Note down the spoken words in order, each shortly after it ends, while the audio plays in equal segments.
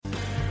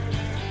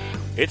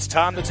It's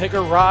time to take a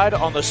ride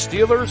on the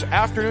Steelers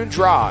Afternoon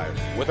Drive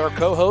with our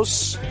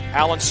co-hosts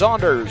Alan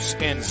Saunders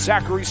and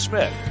Zachary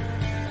Smith.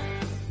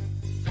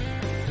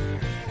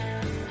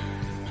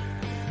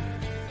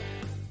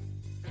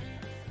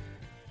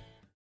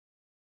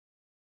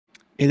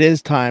 It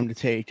is time to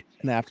take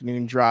an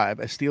afternoon drive,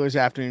 a Steelers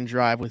Afternoon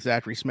Drive with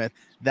Zachary Smith.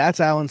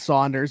 That's Alan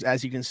Saunders,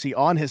 as you can see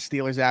on his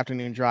Steelers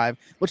Afternoon Drive.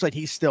 Looks like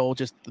he's still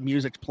just the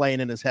music's playing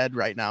in his head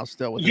right now,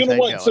 still with his head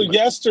going. So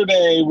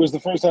yesterday was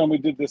the first time we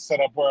did this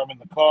setup where I'm in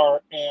the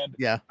car, and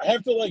yeah, I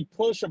have to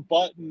push a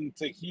button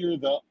to hear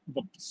the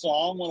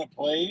song when it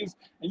plays.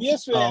 And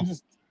yesterday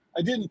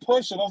I didn't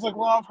push it. I was like,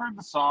 well, I've heard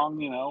the song,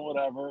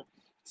 whatever.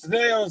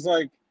 Today I was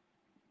like,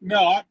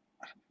 no,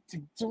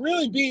 to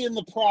really be in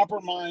the proper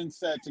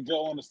mindset to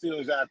go on the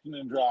Steelers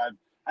Afternoon Drive,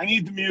 I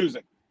need the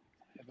music.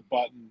 Hit the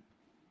button.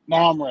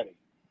 Now I'm ready.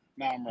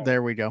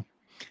 There we go.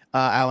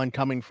 Alan,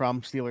 coming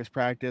from Steelers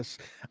practice.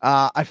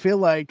 I feel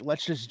like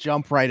let's just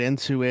jump right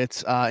into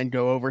it and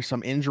go over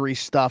some injury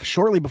stuff.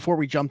 Shortly before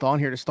we jumped on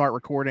here to start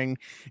recording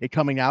it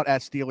coming out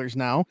at Steelers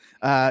Now,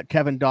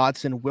 Kevin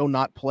Dotson will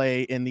not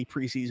play in the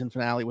preseason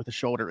finale with a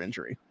shoulder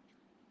injury.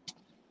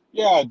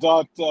 Yeah,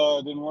 Dot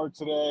didn't work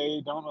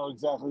today. Don't know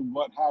exactly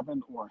what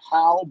happened or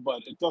how,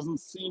 but it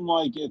doesn't seem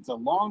like it's a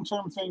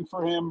long-term thing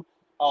for him.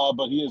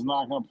 But he is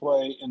not going to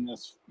play in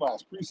this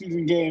last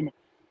preseason game.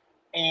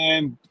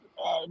 And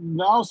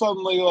now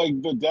suddenly,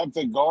 the depth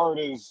at guard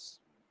is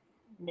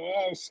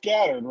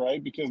scattered,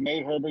 right? Because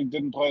Nate Herbig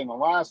didn't play in the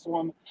last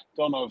one.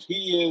 Don't know if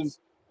he is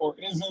or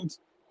isn't.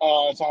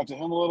 I talked to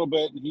him a little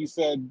bit, and he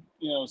said,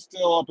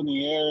 still up in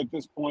the air at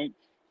this point.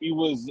 He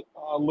was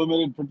a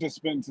limited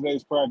participant in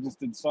today's practice,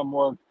 did some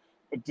work,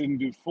 but didn't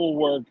do full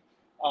work.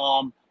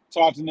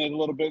 Talked to Nate a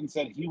little bit and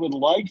said he would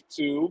like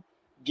to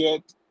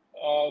get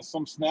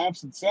some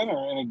snaps at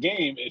center in a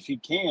game if he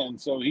can.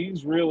 So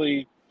he's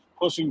really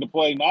pushing to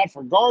play, not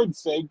for guard's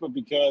sake, but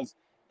because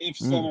if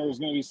center is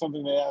going to be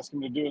something they ask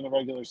him to do in the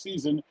regular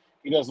season,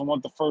 he doesn't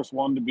want the first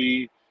one to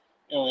be,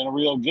 in a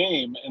real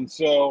game. And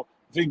so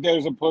I think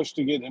there's a push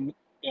to get him,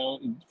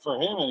 for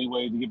him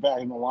anyway, to get back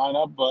in the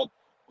lineup. But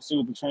we'll see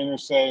what the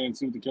trainers say and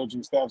see what the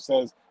coaching staff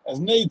says. As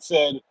Nate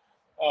said,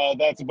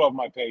 that's above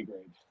my pay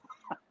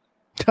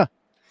grade.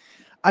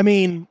 I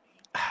mean,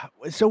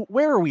 so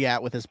where are we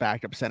at with this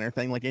backup center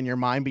thing, in your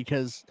mind?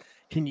 Because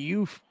can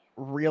you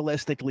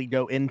realistically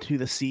go into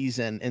the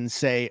season and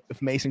say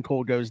if Mason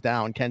Cole goes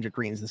down, Kendrick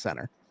Green's the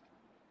center?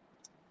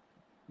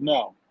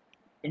 No.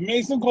 If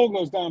Mason Cole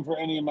goes down for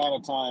any amount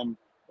of time,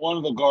 one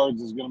of the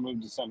guards is going to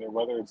move to center,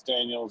 whether it's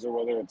Daniels or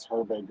whether it's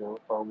Herbig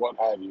or what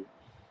have you.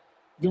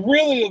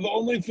 The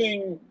only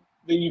thing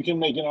that you can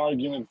make an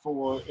argument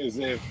for is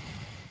if,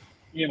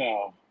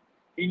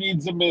 he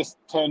needs to miss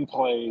 10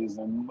 plays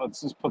and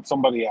let's just put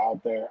somebody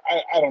out there.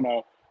 I don't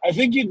know. I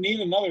think you need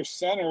another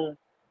center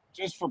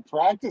just for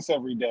practice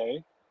every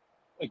day.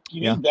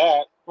 Need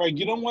that. Right?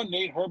 You don't want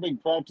Nate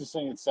Herbig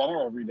practicing at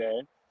center every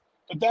day.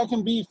 But that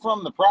can be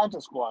from the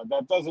practice squad.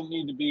 That doesn't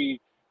need to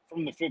be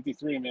from the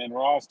 53-man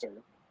roster.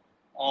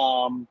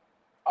 I'm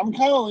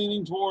kind of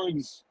leaning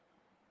towards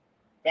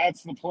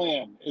that's the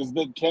plan, is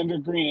that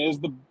Kendrick Green is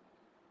the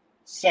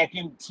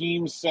second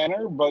team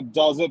center, but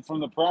does it from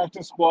the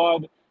practice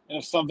squad. And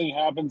if something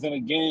happens in a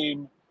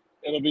game,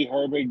 it'll be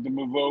Herbig to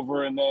move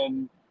over and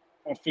then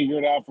figure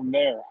it out from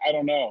there. I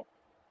don't know.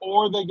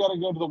 Or they got to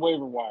go to the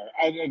waiver wire.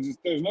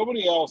 There's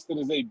nobody else that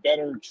is a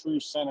better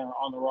true center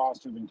on the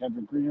roster than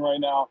Kendrick Green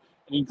right now.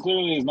 And he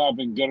clearly has not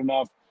been good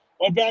enough.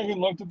 Went back and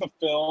looked at the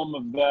film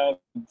of that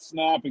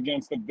snap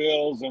against the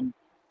Bills. And,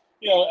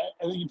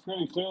 I think he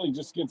pretty clearly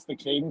just gets the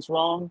cadence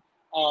wrong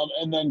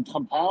and then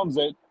compounds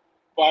it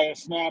by a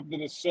snap that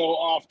is so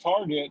off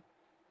target.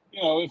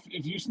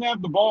 If you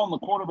snap the ball and the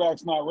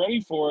quarterback's not ready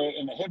for it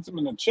and it hits him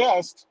in the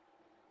chest,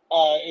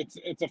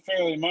 it's a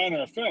fairly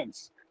minor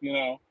offense.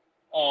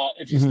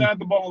 If you snap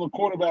the ball and the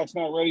quarterback's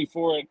not ready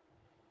for it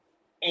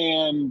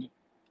and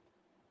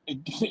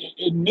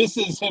it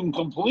misses him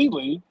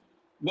completely,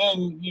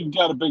 then you've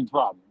got a big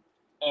problem.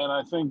 And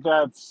I think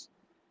that's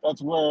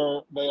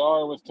where they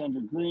are with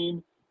Kendrick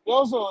Green. He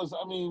also is,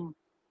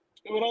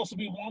 it would also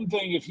be one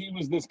thing if he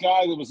was this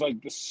guy that was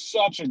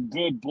such a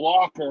good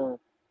blocker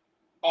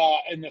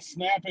and the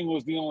snapping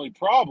was the only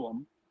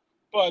problem.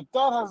 But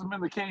that hasn't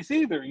been the case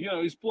either.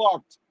 He's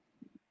blocked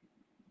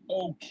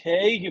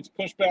okay, gets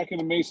pushed back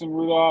into Mason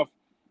Rudolph,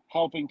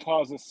 helping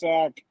cause a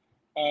sack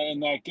in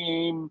that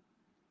game.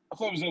 I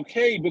thought it was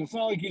okay, but it's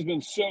not like he's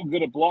been so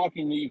good at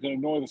blocking that you can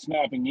ignore the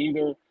snapping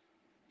either.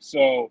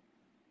 So,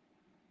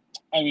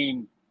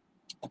 I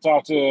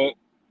talked to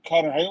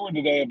Connor Hayward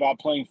today about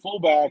playing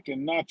fullback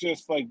and not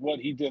just what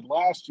he did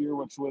last year,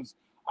 which was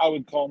I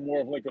would call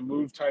more of a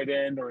move tight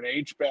end or an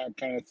H-back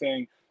kind of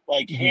thing,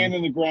 hand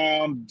in the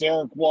ground,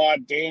 Derek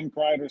Watt, Dan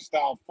Kreider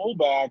style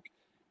fullback.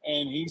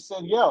 And he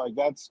said,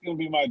 that's going to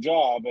be my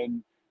job.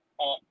 And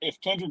if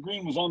Kendrick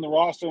Green was on the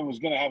roster and was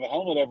going to have a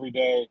helmet every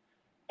day,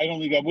 I don't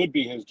think that would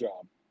be his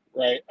job,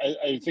 right?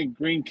 I think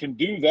Green can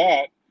do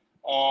that.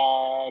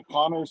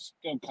 Connor's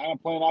kind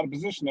of playing out of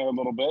position there a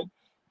little bit,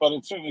 but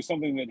it's certainly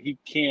something that he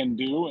can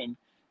do. And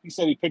he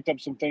said he picked up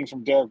some things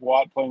from Derek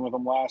Watt playing with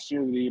him last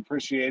year that he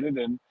appreciated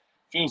and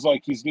feels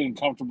like he's getting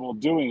comfortable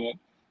doing it.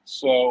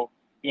 So,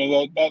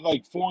 that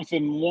like 4th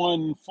and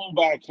 1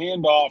 fullback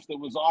handoff that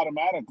was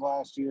automatic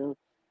last year,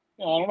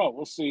 I don't know.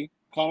 We'll see.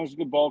 Connor's a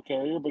good ball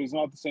carrier, but he's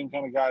not the same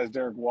kind of guy as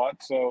Derek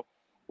Watt. So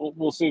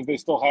we'll see if they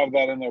still have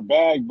that in their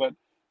bag. But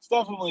it's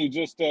definitely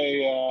just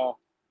it's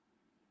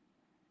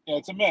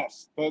a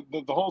mess.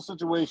 The whole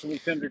situation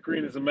with Kendrick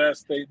Green is a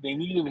mess. They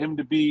needed him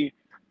to be,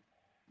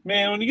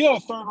 man, when you get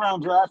a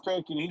 3rd-round draft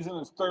pick and he's in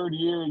his 3rd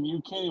year and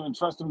you can't even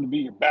trust him to be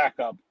your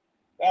backup,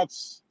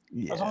 that's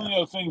one of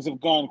those things that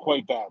have gone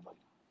quite badly.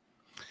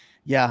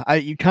 Yeah,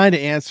 you kind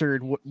of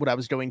answered what I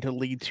was going to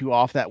lead to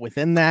off that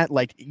within that.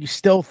 Like, you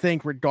still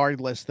think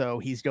regardless, though,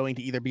 he's going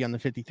to either be on the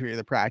 53 or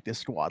the practice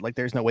squad. Like,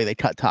 there's no way they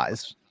cut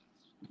ties.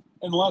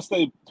 Unless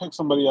they pick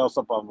somebody else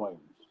up on waivers.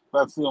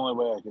 That's the only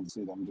way I can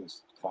see them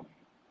just cutting it.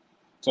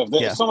 So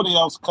if somebody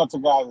else cuts a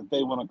guy that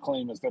they want to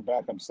claim as their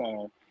backup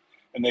center,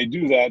 and they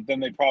do that, then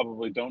they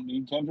probably don't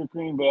need Kendrick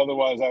Green. But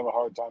otherwise, I have a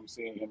hard time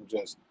seeing him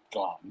just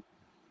gone.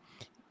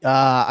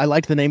 I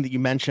like the name that you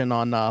mentioned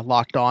on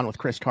Locked On with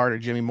Chris Carter,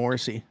 Jimmy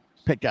Morrissey.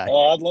 Pitt guy.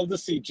 I'd love to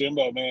see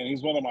Jimbo, man.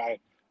 He's one of my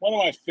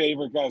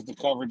favorite guys to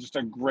cover. Just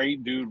a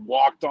great dude.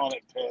 Walked on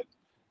at Pitt.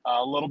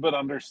 A little bit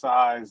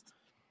undersized,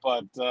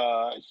 but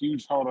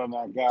huge heart on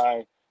that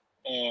guy.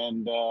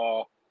 And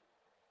I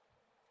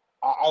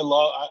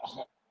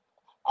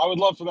would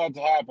love for that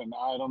to happen.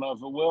 I don't know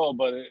if it will,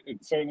 but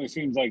it certainly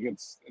seems like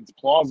it's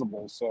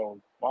plausible. So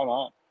why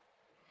not?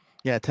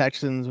 Yeah,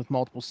 Texans with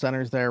multiple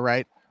centers there,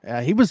 right?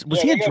 Was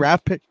he a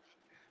draft pick?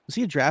 Was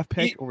he a draft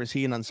pick or was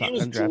he an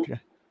undrafted guy?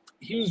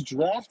 He was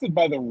drafted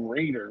by the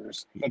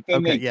Raiders, but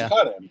then they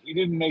cut him. He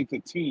didn't make the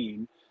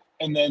team,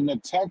 and then the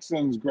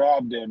Texans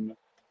grabbed him,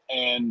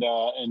 and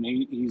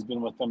he's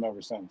been with them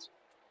ever since.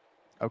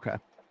 Okay.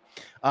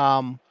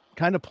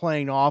 Kind of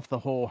playing off the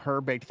whole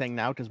Herbig thing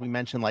now, because we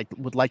mentioned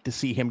would like to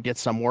see him get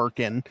some work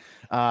in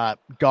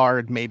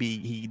guard. Maybe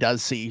he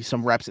does see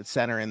some reps at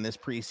center in this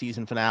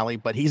preseason finale,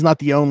 but he's not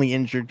the only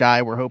injured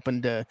guy we're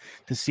hoping to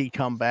see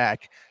come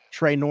back.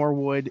 Trey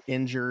Norwood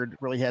injured,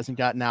 really hasn't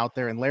gotten out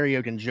there. And Larry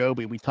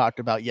Ogunjobi, we talked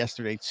about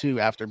yesterday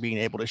too, after being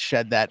able to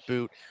shed that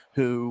boot,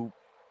 who,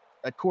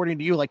 according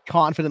to you,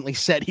 confidently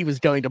said he was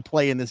going to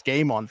play in this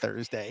game on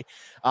Thursday.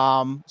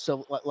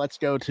 So let's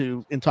go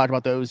to and talk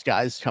about those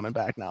guys coming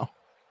back now.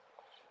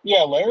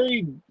 Yeah,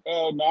 Larry,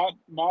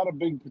 not a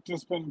big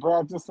participant in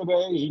practice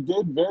today. He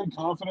did very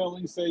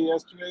confidently say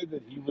yesterday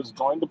that he was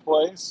going to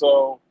play.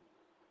 So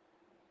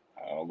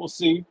we'll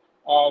see.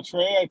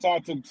 Trey, I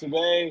talked to him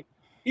today.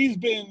 He's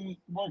been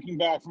working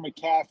back from a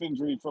calf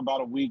injury for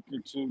about a week or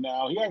two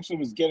now. He actually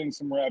was getting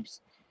some reps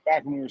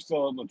back when we were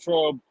still at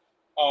Latrobe.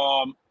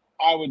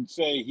 I would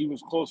say he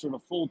was closer to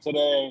full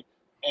today,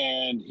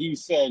 and he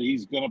said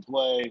he's going to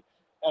play.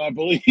 And I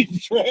believe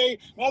Trey.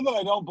 Not that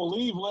I don't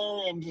believe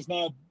Larry. I'm just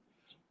not.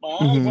 My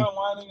eyes aren't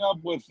lining up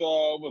with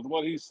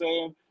what he's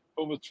saying.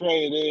 But with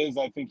Trey, it is.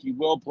 I think he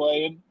will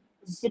play. And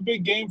it's a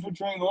big game for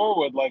Trey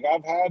Norwood.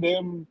 I've had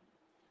him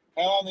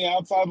kind of on the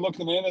outside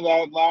looking into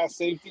that last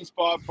safety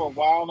spot for a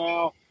while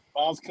now.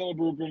 Miles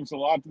Killebrew brings a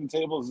lot to the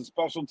table as a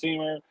special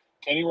teamer.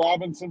 Kenny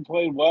Robinson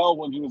played well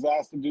when he was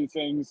asked to do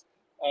things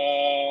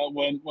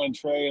when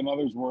Trey and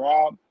others were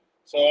out.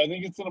 So I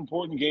think it's an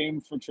important game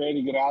for Trey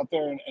to get out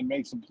there and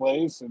make some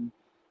plays and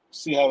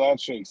see how that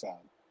shakes out.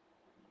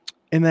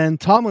 And then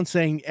Tomlin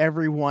saying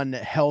everyone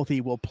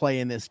healthy will play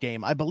in this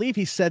game. I believe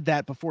he said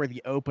that before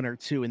the opener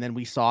too, and then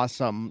we saw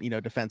some,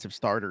 defensive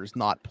starters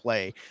not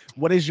play.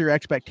 What is your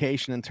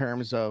expectation in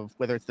terms of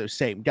whether it's those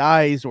same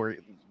guys, or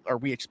are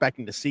we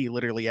expecting to see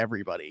literally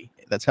everybody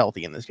that's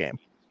healthy in this game?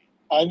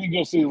 I think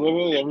you'll see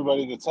literally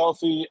everybody that's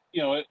healthy.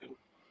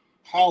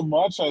 How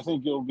much, I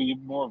think it'll be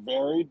more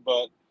varied,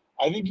 but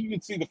I think you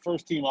could see the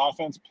first team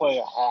offense play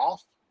a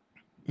half.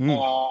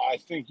 I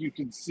think you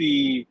could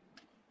see,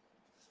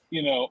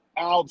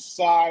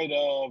 outside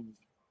of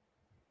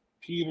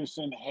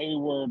Peterson,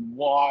 Hayward,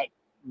 Watt,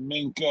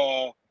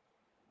 Minka,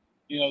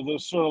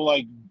 those sort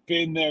of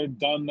been there,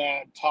 done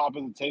that, top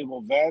of the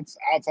table vets,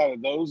 outside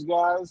of those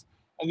guys,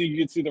 I think you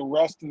could see the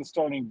rest of the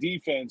starting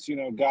defense,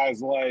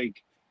 guys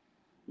like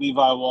Levi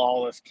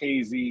Wallace,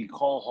 KZ,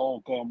 Cole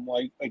Holcomb,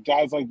 like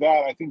guys like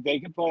that, I think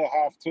they could play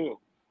a half too.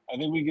 I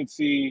think we could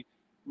see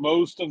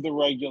most of the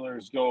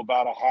regulars go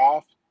about a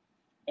half.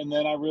 And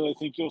then I really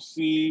think you'll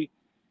see,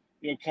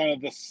 kind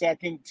of the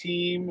second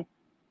team,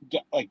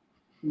 like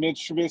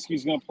Mitch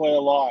Trubisky's going to play a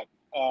lot.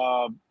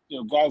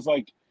 Guys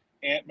like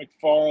Ant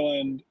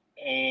McFarland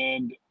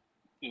and,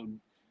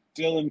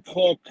 Dylan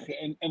Cook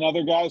and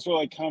other guys who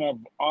are kind of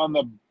on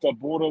the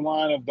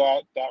borderline of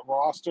that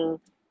roster.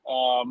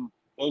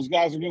 Those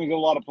guys are going to get a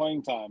lot of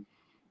playing time.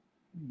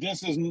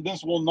 This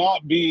will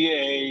not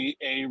be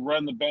a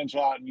run the bench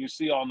out and you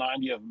see all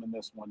 90 of them in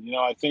this one.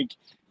 I think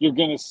you're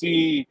going to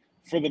see,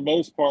 for the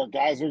most part,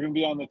 guys are going to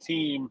be on the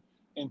team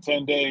in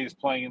 10 days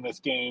playing in this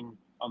game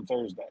on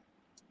Thursday.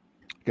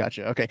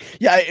 Gotcha. Okay.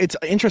 Yeah, it's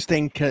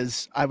interesting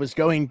because I was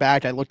going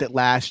back. I looked at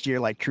last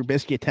year. Like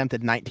Trubisky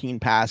attempted 19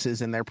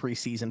 passes in their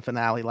preseason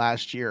finale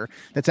last year.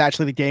 That's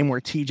actually the game where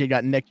TJ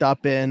got nicked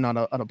up in on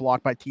a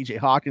block by TJ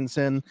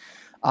Hawkinson.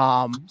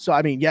 So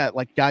I mean, yeah,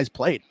 like guys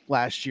played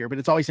last year, but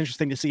it's always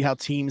interesting to see how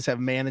teams have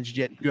managed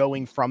it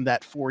going from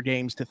that 4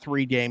 games to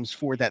 3 games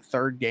for that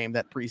third game,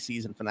 that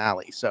preseason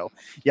finale. So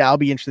yeah, I'll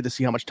be interested to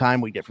see how much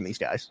time we get from these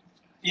guys.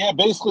 Yeah,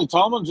 basically,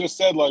 Tomlin just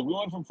said, like, we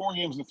went from 4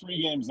 games to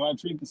 3 games, and I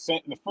treat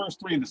the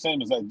first 3 the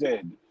same as I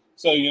did.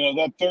 So,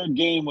 that third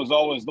game was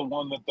always the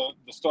one that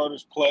the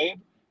starters played,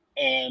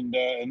 and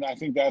I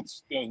think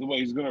that's the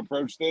way he's going to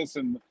approach this.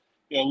 And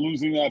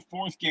losing that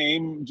fourth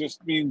game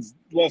just means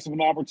less of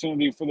an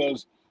opportunity for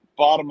those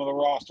bottom of the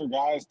roster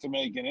guys to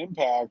make an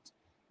impact.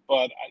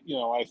 But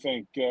I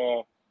think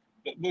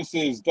this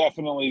is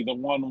definitely the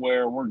one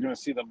where we're going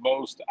to see the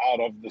most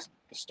out of the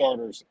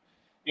starters.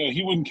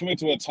 He wouldn't commit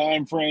to a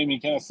time frame. He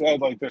kind of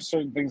said, like, there's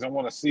certain things I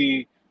want to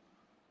see.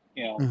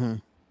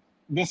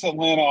 This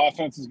Atlanta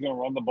offense is going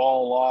to run the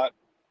ball a lot.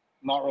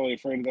 Not really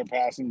afraid of their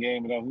passing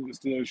game. I don't think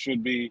the Steelers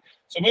should be.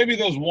 So maybe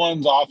those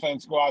ones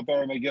offense go out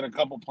there and they get a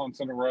couple punts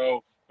in a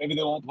row. Maybe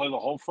they won't play the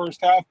whole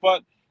first half.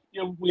 But,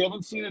 we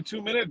haven't seen a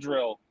 2-minute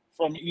drill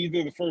from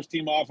either the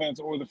first-team offense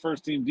or the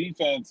first-team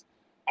defense.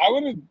 I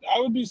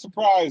would be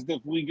surprised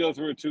if we go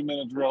through a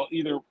 2-minute drill,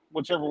 either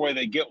whichever way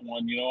they get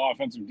one,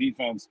 offense or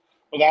defense,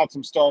 without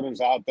some starters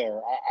out there.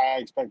 I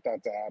expect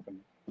that to happen.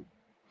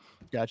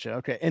 Gotcha.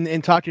 Okay.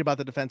 And talking about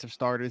the defensive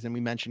starters, and we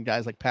mentioned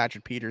guys like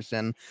Patrick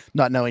Peterson,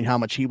 not knowing how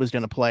much he was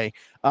going to play.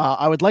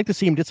 I would like to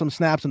see him get some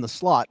snaps in the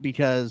slot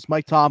because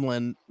Mike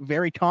Tomlin,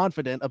 very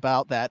confident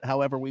about that.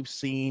 However, we've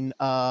seen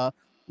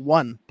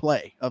one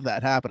play of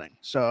that happening.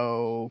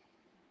 So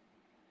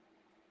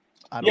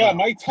I don't know.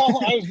 Mike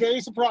Tomlin, I was very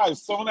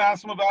surprised. Someone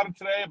asked him about it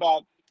today,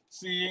 about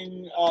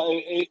seeing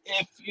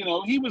if,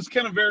 he was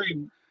kind of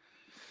very...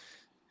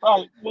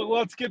 All right, well,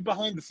 let's get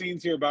behind the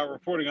scenes here about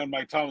reporting on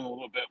Mike Tomlin a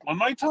little bit. When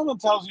Mike Tomlin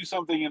tells you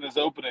something in his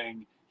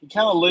opening, he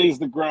kind of lays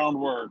the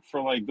groundwork for,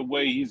 like, the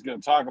way he's going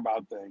to talk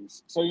about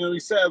things. So, he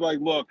said, like,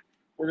 look,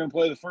 we're going to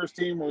play the first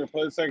team, we're going to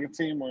play the second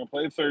team, we're going to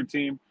play the third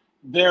team.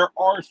 There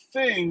are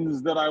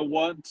things that I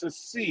want to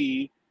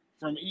see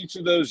from each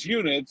of those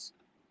units,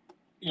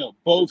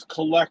 both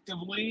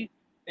collectively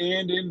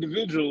and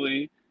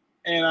individually,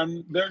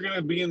 and they're going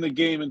to be in the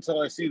game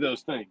until I see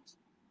those things.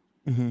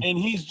 Mm-hmm. And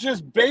he's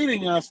just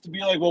baiting us to be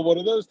like, well, what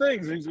are those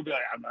things? And he's going to be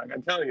like, I'm not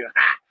going to tell you.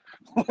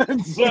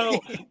 And so,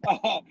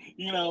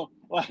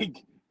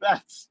 like,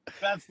 that's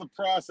the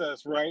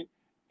process, right?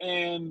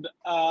 And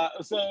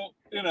so,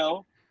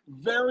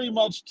 very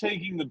much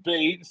taking the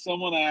bait.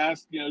 Someone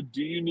asked,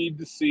 do you need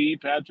to see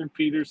Patrick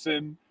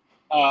Peterson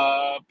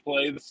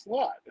play the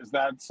slot? Is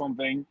that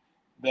something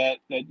that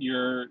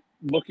you're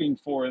looking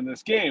for in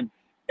this game?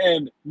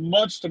 And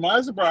much to my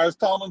surprise,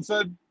 Tomlin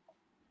said,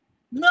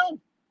 no,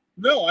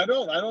 I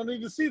don't. I don't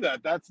need to see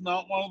that. That's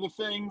not one of the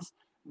things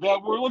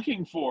that we're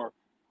looking for,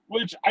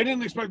 which I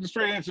didn't expect a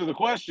straight answer to the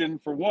question,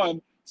 for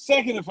one.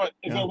 Second, if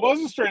there was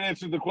a straight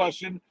answer to the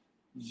question,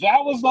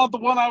 that was not the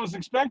one I was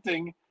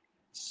expecting.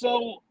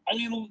 So, I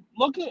mean,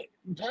 look at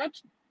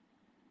Patrick.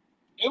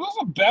 It was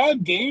a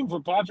bad game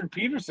for Patrick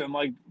Peterson.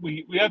 Like,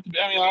 we have to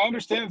 – I mean, I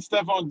understand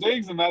Stephon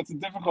Diggs, and that's a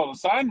difficult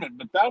assignment,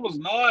 but that was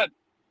not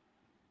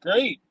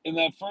great in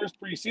that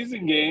first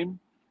preseason game.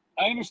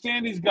 I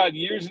understand he's got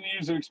years and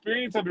years of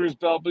experience under his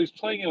belt, but he's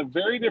playing in a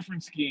very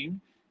different scheme.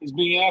 He's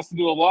being asked to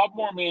do a lot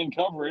more man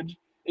coverage.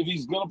 If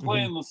he's going to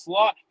play in the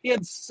slot, he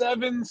had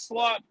 7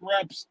 slot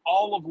reps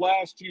all of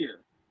last year.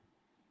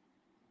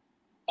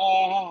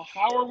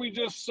 How are we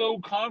just so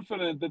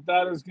confident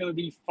that is going to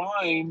be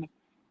fine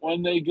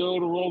when they go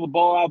to roll the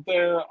ball out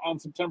there on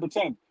September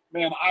 10th?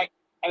 Man, I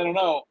don't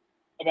know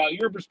about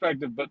your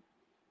perspective, but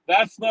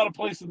that's not a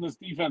place in this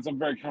defense I'm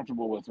very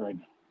comfortable with right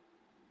now.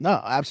 No,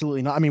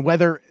 absolutely not. I mean,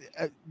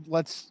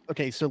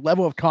 so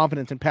level of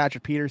confidence in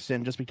Patrick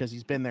Peterson, just because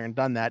he's been there and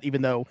done that,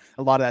 even though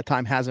a lot of that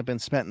time hasn't been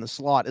spent in the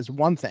slot, is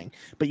one thing.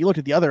 But you look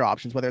at the other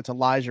options, whether it's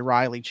Elijah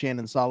Riley, Chin,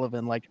 and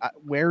Sullivan, like,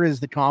 where is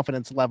the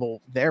confidence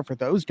level there for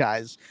those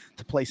guys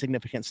to play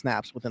significant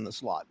snaps within the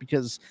slot?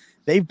 Because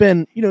they've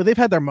been, they've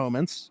had their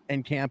moments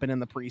in camp and in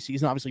the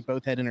preseason. Obviously,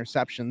 both had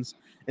interceptions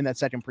in that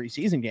second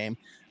preseason game.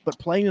 But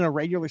playing in a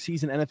regular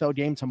season NFL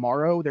game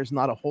tomorrow, there's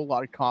not a whole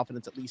lot of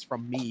confidence, at least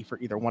from me, for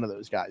either one of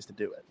those guys to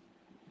do it.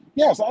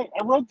 Yes, I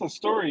wrote the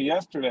story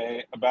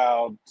yesterday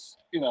about,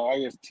 I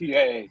guess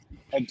TA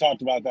had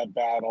talked about that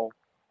battle.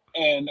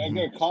 And I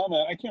got a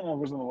comment. I can't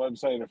remember if it was on the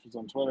website or if it was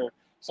on Twitter.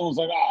 Someone's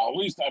like, at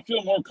least I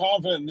feel more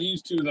confident in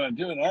these two than I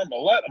do in Art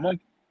Millette. I'm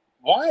like,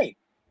 why?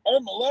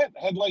 Art Millette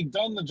had,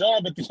 done the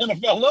job at the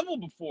NFL level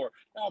before.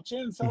 Now,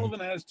 Chin Sullivan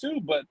has too,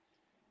 but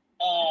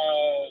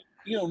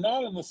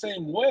not in the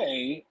same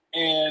way,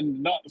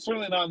 and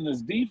certainly not in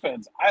this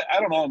defense. I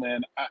don't know,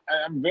 man.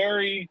 I'm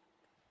very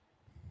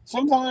 –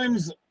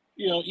 sometimes,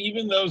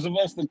 even those of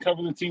us that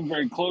cover the team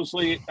very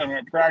closely and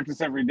at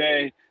practice every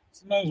day,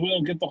 sometimes we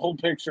don't get the whole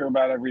picture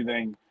about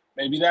everything.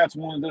 Maybe that's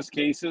one of those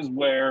cases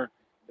where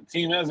the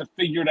team has it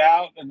figured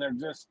out, and they're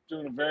just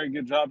doing a very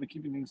good job of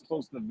keeping things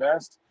close to the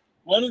vest.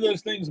 One of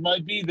those things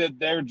might be that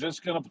they're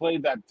just going to play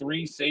that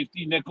 3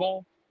 safety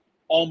nickel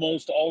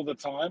almost all the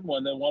time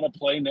when they want to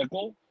play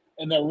nickel,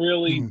 and it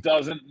really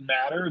doesn't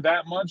matter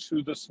that much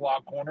who the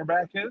slot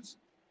cornerback is.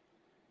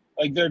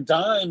 Like, their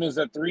dime is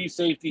a 3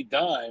 safety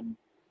dime,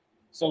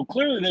 so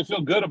clearly they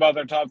feel good about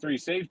their top 3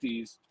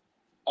 safeties.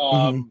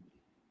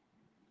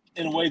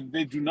 In a way that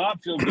they do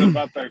not feel good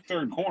about their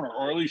third corner,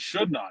 or at least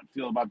should not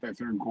feel about their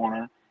third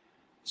corner.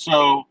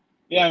 So,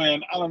 yeah,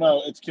 man, I don't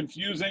know. It's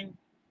confusing.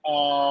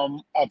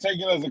 I'll take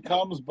it as it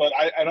comes, but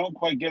I don't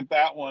quite get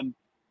that one,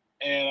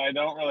 and I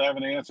don't really have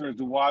an answer as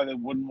to why they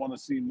wouldn't want to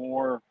see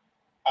more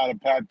out of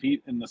Pat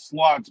Pete in the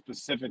slot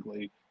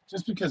specifically,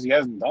 just because he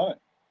hasn't done it.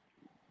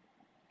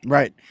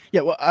 Right.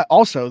 Yeah. Well,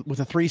 also with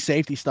the 3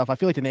 safety stuff, I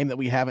feel like the name that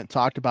we haven't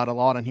talked about a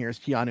lot on here is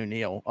Keanu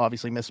Neal.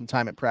 Obviously missed some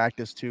time at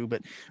practice too,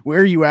 but where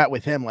are you at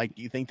with him? Like,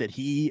 do you think that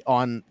he,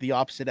 on the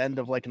opposite end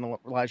of like an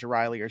Elijah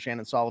Riley or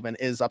Shannon Sullivan,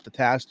 is up to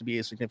task to be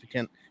a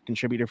significant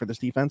contributor for this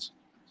defense?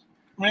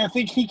 I mean, I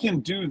think he can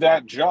do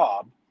that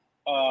job.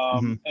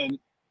 And,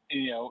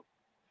 you know,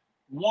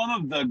 one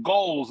of the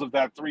goals of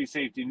that 3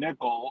 safety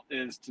nickel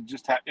is to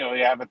just have,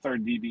 you have a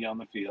third DB on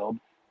the field,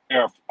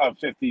 or a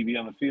 5th DB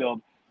on the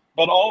field,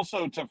 but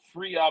also to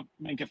free up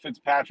Minkah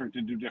Fitzpatrick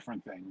to do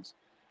different things.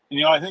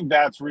 And, I think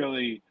that's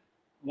really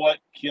what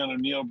Keanu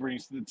Neal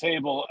brings to the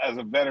table as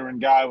a veteran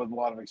guy with a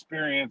lot of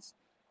experience,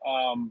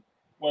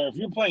 where if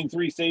you're playing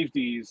 3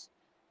 safeties,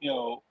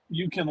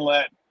 you can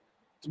let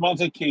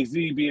Demonte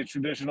KZ be a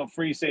traditional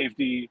free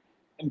safety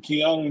and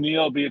Keanu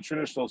Neal be a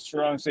traditional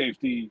strong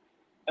safety,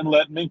 and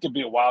let Minkah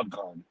be a wild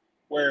card,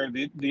 where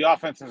the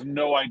offense has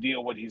no idea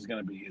what he's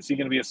going to be. Is he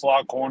going to be a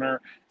slot corner?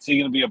 Is he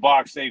going to be a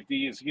box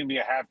safety? Is he going to be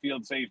a half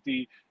field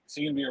safety? Is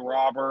he going to be a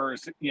robber?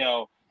 Is he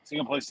going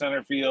to play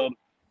center field?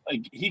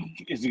 Like,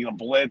 is he going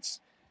to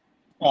blitz?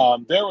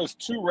 There was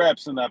 2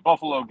 reps in that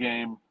Buffalo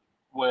game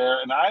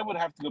where, and I would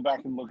have to go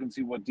back and look and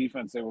see what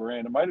defense they were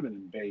in. It might have been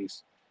in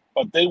base,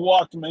 but they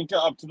walked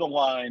Minkah up to the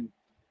line,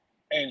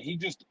 and he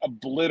just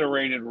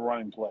obliterated a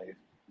running play.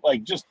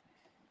 Like, just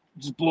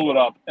blew it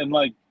up. And,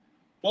 like,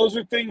 those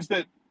are things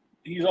that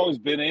he's always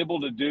been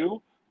able to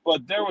do.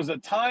 But there was a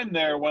time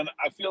there when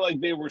I feel like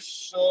they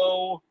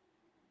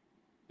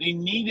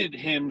needed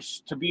him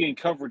to be in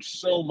coverage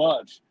so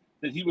much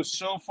that he was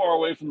so far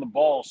away from the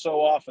ball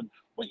so often.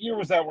 What year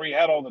was that where he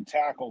had all the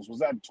tackles? Was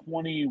that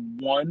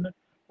 21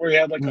 where he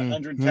had like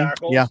 100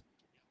 tackles?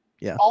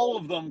 Yeah. All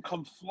of them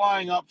come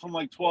flying up from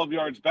like 12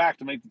 yards back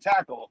to make the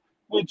tackle,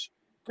 which,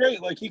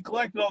 great. Like, he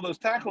collected all those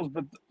tackles,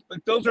 but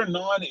like, those are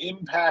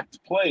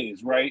non-impact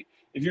plays, right?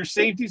 If your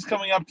safety's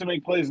coming up to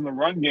make plays in the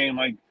run game,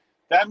 like,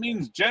 that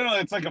means generally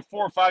it's like a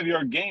 4 or 5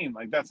 yard gain.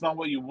 Like, that's not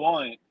what you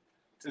want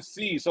to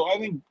see. So I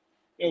think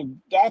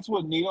that's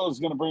what Neal is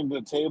going to bring to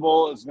the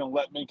table, is going to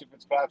let Minkah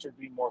Fitzpatrick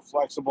be more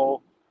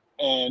flexible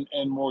and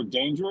more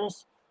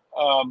dangerous.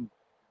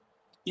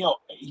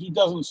 He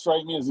doesn't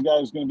strike me as a guy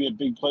who's going to be a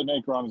big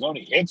playmaker on his own.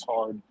 He hits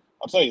hard.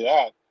 I'll tell you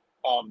that.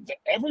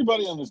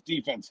 Everybody on this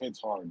defense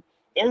hits hard.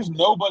 There's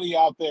nobody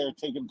out there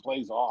taking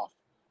plays off.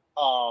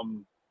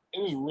 It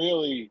is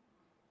really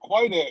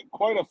quite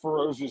a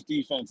ferocious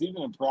defense,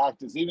 even in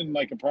practice, even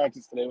like a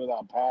practice today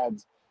without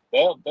pads. They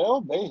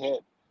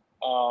hit.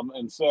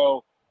 And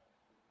so,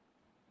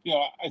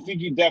 I think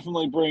he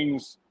definitely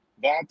brings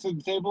that to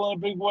the table in a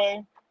big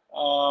way.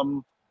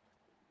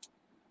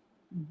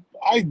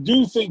 I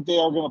do think they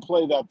are going to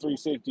play that 3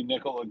 safety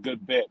nickel a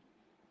good bit,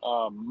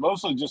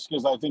 mostly just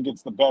because I think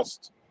it's the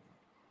best.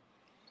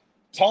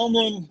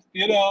 Tomlin,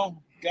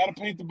 got to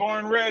paint the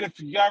barn red. If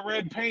you got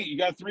red paint, you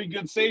got 3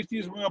 good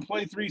safeties, we're going to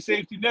play 3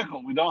 safety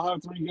nickel. We don't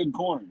have 3 good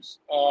corners.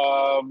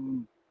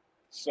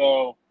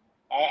 So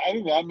I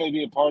think that may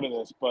be a part of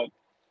this, but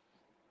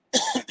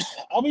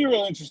I'll be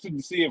real interested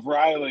to see if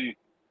Riley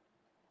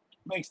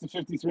makes the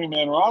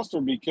 53-man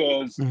roster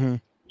because,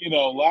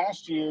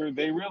 last year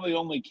they really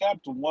only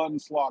kept 1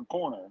 slot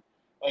corner.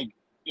 Like,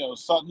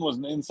 Sutton was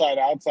an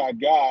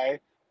inside-outside guy,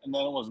 and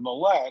then it was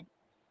Millette.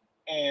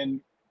 And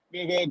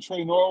they had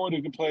Trey Norwood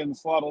who could play in the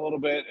slot a little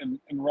bit, and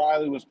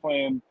Riley was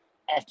playing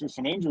after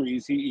some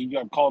injuries. He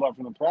got called up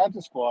from the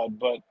practice squad,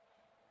 but,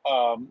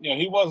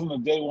 he wasn't a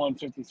day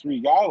 153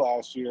 guy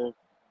last year.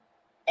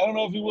 I don't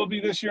know if he will be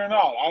this year or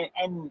not.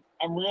 I'm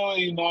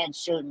really not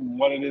certain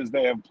what it is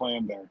they have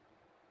planned there.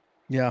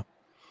 Yeah.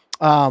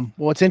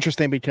 Well, it's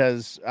interesting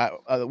because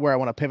where I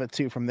want to pivot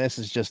to from this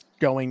is just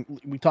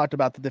we talked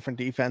about the different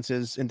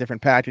defenses in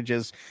different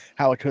packages,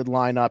 how it could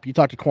line up. You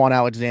talked to Quan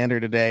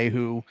Alexander today,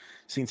 who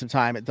seen some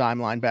time at dime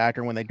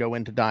linebacker. When they go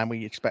into dime,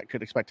 we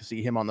could expect to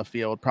see him on the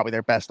field, probably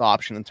their best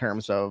option in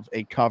terms of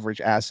a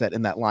coverage asset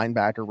in that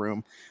linebacker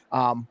room.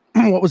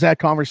 What was that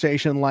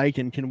conversation like?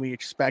 And can we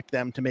expect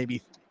them to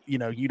maybe,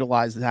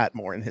 utilize that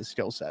more in his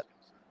skill set?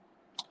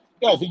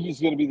 Yeah, I think he's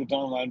going to be the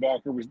dime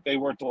linebacker. They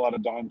worked a lot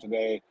of dime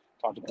today.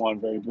 Talked to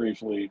Quan very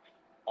briefly.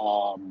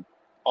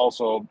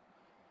 Also,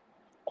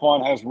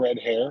 Quan has red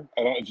hair.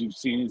 I don't know if you've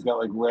seen. He's got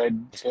like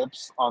red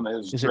tips on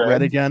his. Is it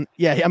red again?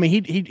 Yeah, I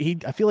mean, he.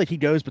 I feel like he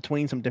goes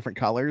between some different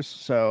colors.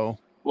 So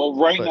Well,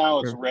 right But now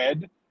it's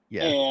red,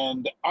 yeah.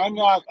 and I'm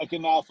not like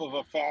enough of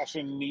a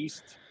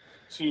fashionista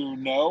to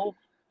know,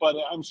 but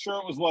I'm sure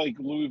it was like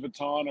Louis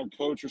Vuitton or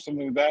Coach or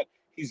something like that.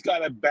 He's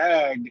got a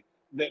bag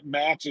that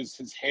matches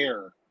his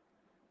hair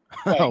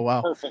Oh like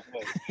wow.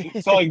 perfectly.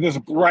 So like this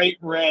bright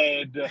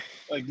red,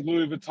 like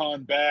Louis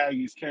Vuitton bag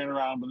he's carrying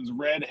around with his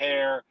red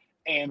hair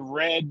and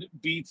red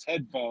Beats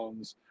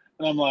headphones,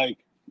 and I'm like,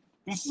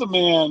 this is a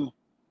man.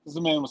 This is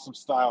a man with some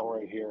style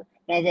right here.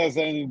 Not that it has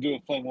anything to do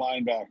with playing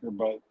linebacker,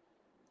 but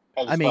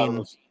I I just thought it mean,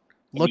 was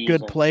look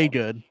good, amusing. play So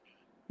good.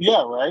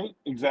 yeah, right,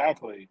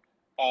 exactly.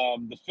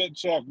 The fit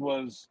check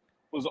was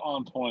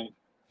on point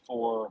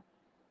for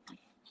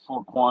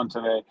Quan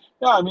today.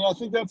 Yeah, I mean, I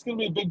think that's going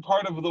to be a big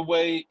part of the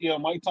way,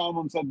 Mike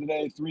Tomlin said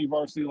today, 3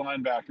 varsity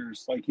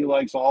linebackers. Like, he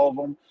likes all of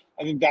them.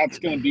 I think that's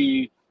going to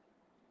be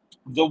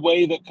the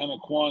way that kind of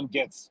Quan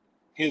gets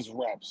his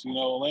reps.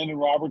 Landon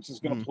Roberts is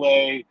going to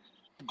play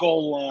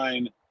goal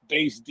line,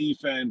 base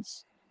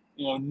defense,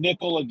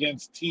 nickel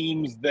against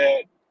teams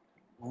that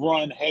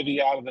run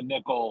heavy out of the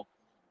nickel,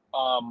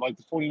 like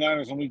the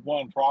 49ers in week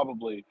 1,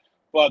 probably.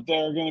 But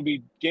there are going to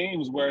be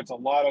games where it's a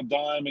lot of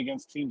dime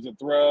against teams that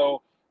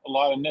throw, a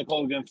lot of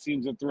nickel against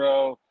teams that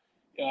throw.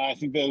 I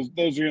think those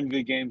are going to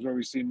be games where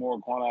we see more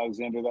Quan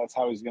Alexander. That's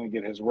how he's going to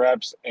get his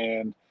reps,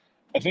 and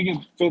I think it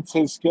fits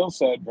his skill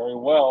set very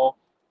well.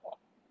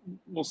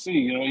 We'll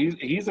see.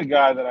 He's a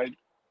guy that I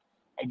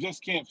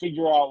just can't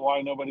figure out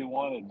why nobody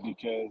wanted,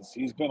 because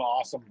he's been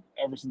awesome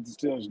ever since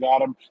the Steelers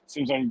got him.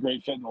 Seems like a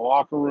great fit in the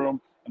locker room.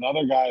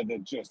 Another guy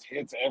that just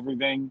hits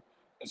everything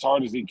as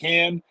hard as he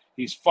can.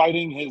 He's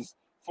fighting his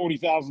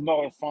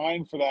 $40,000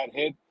 fine for that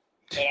hit.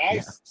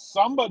 And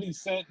somebody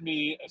sent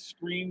me a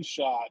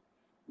screenshot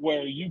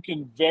where you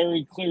can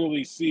very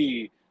clearly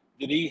see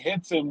that he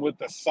hits him with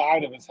the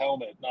side of his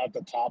helmet, not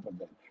the top of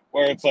it,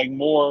 where it's like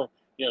more,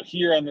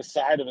 here on the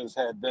side of his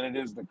head than it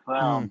is the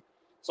crown.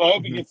 So I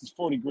hope he gets his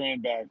 40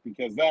 grand back,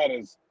 because that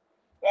is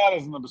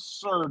an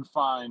absurd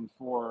fine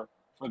for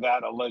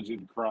that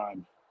alleged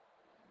crime.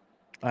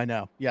 I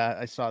know. Yeah,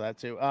 I saw that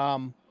too.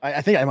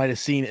 I think I might have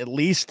seen at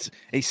least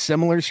a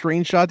similar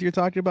screenshot that you're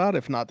talking about,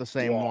 if not the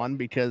same one,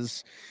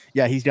 because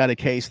he's got a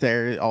case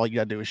there. All you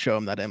got to do is show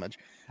him that image.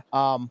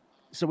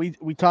 So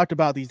we talked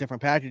about these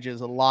different packages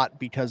a lot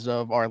because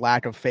of our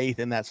lack of faith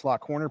in that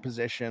slot corner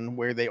position,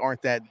 where they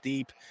aren't that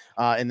deep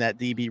in that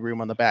DB room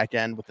on the back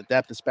end with the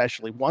depth,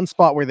 especially. One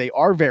spot where they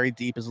are very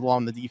deep is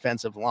along the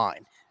defensive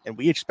line. And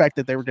we expect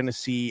that they were going to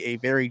see a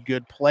very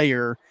good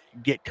player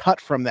get cut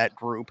from that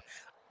group.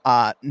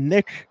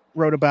 Nick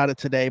wrote about it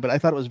today, but I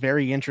thought it was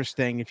very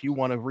interesting. If you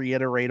want to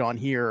reiterate on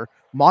here,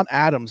 Mont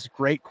Adams,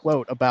 great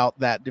quote about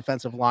that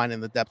defensive line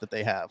and the depth that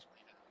they have.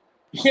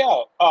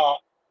 Yeah,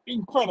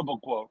 incredible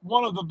quote.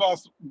 One of the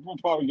best we'll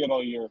probably get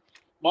all year.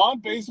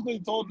 Mont basically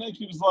told Nick,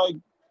 he was like,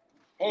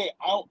 "Hey,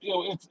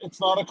 it's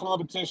not a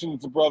competition;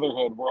 it's a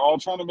brotherhood. We're all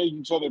trying to make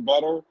each other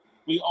better.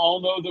 We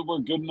all know that we're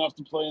good enough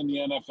to play in the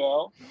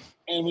NFL,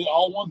 and we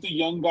all want the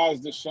young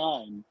guys to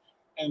shine.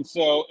 And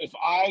so, if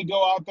I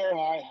go out there and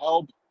I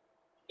help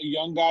a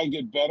young guy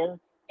get better,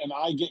 and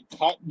I get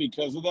cut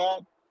because of that,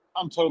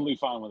 I'm totally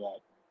fine with that."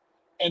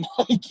 And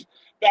like,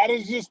 that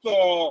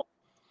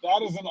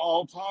is an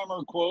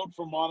all-timer quote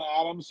from Mon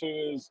Adams, who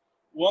is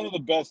one of the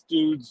best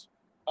dudes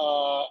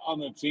on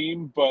the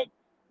team. But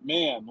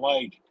man,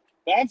 like,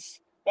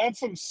 that's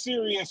some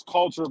serious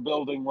culture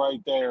building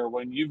right there,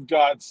 when you've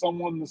got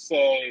someone to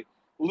say,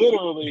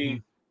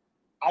 literally,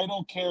 I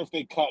don't care if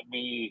they cut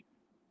me,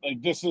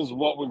 like, this is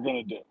what we're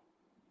gonna do.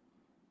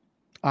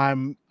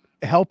 I'm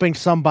helping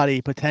somebody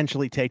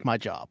potentially take my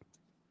job.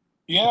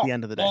 Yeah, at the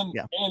end of the day.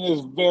 And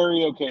is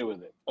very okay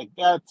with it. Like,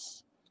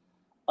 that's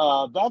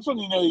when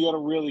you know you got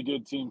a really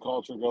good team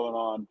culture going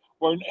on.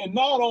 And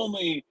not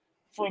only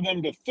for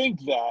them to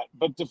think that,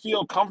 but to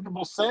feel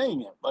comfortable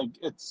saying it. Like,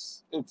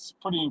 it's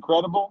pretty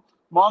incredible.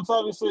 Mont's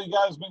obviously a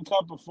guy who's been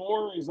cut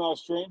before. He's not a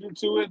stranger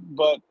to it,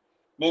 but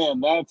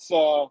man, that's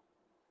some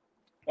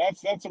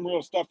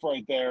real stuff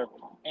right there.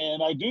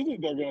 And I do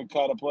think they're going to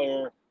cut a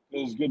player that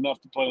is good enough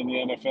to play in the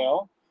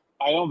NFL.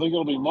 I don't think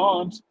it'll be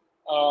Mont,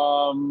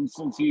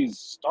 since he's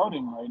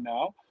starting right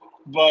now.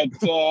 But,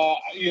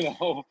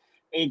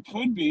 it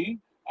could be.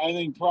 I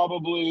think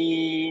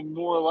probably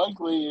more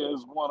likely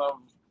is one of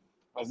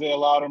Isaiah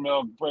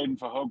Loudermilk, Braden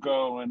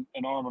Fajoko,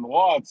 and Armin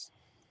Watts.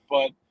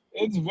 But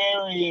it's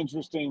very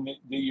interesting that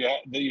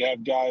you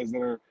have guys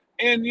that are,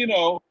 and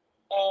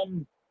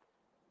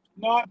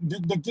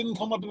that didn't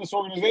come up in this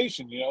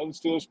organization. The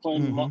Steelers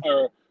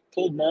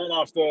pulled Martin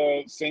off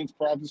the Saints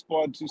practice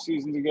squad 2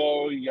 seasons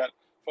ago. You got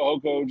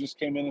Fajoko just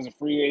came in as a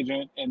free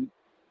agent, and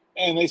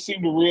they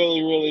seem to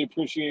really, really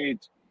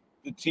appreciate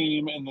the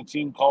team and the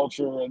team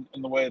culture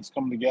and the way it's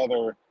come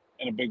together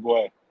in a big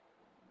way.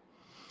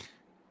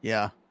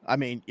 Yeah. I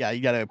mean, yeah,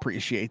 you got to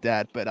appreciate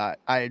that, but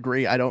I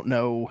agree. I don't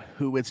know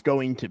who it's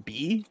going to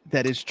be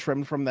that is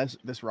trimmed from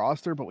this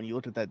roster, but when you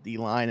look at that D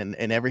line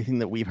and everything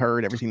that we've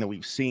heard, everything that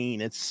we've seen,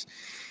 it's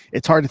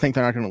hard to think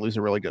they're not going to lose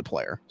a really good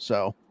player.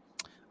 So,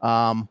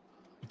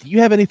 do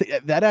you have anything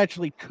that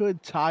actually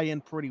could tie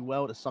in pretty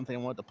well to something I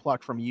wanted to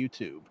pluck from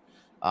YouTube?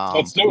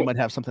 Let's do You it. might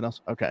have something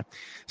else. Okay.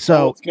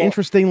 So let's go.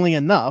 interestingly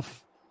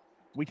enough,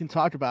 we can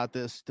talk about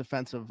this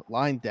defensive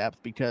line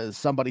depth because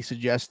somebody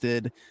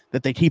suggested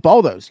that they keep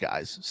all those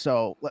guys.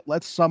 So we're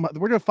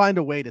going to find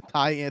a way to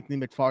tie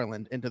Anthony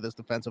McFarland into this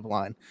defensive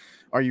line.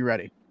 Are you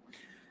ready?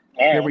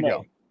 All right, Here we go.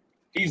 ready.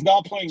 He's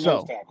not playing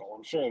nose tackle.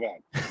 I'm sure of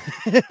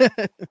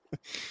that.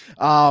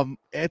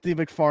 Anthony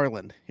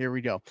McFarland. Here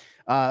we go.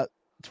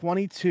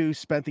 22,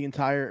 spent the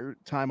entire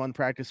time on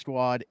practice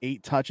squad,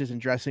 8 touches and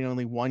dressing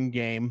only 1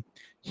 game.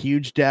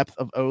 Huge depth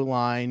of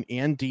O-line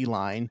and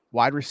D-line,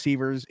 wide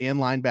receivers and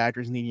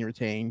linebackers needing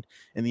retained,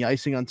 and the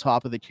icing on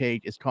top of the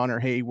cake is Connor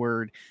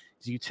Hayward's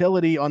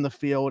utility on the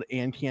field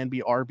and can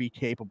be RB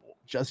capable.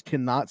 Just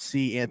cannot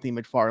see Anthony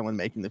McFarland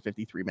making the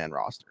 53-man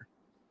roster.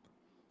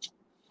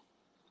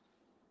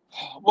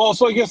 Well,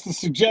 so I guess the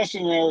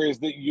suggestion there is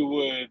that you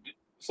would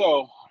 –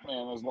 so,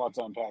 man, there's a lot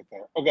to unpack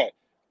there. Okay.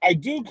 I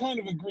do kind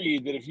of agree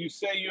that if you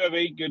say you have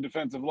 8 good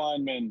defensive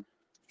linemen,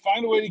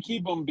 find a way to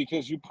keep them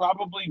because you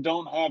probably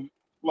don't have,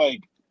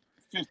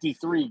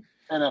 53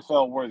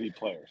 NFL-worthy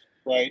players,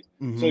 right?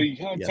 Mm-hmm. So you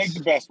kind of take the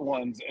best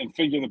ones and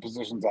figure the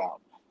positions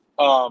out.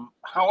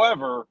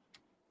 However,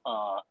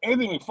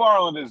 Anthony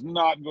McFarland is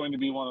not going to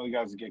be one of the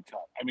guys that get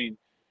cut. I mean,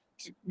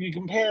 you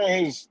compare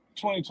his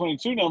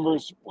 2022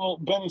 numbers, well,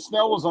 Benny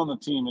Snell was on the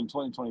team in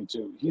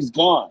 2022. He's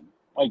gone.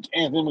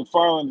 Anthony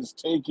McFarland is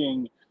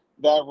taking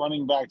that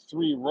running back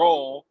 3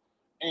 role,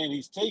 and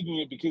he's taking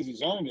it because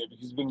he's earned it,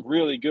 because he's been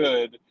really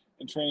good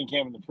in training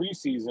camp in the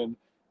preseason,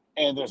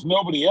 and there's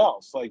nobody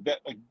else like that.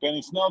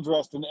 Benny Snell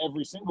dressed in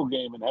every single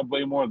game and had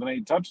way more than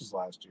 8 touches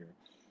last year.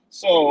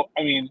 So,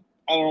 I mean,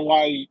 I don't know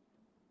why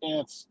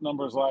Ant's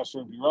numbers last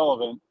year would be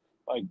relevant.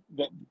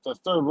 The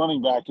third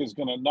running back is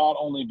going to not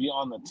only be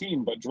on the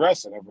team, but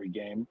dress in every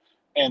game,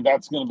 and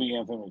that's going to be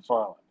Anthony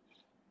McFarland.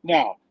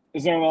 Now,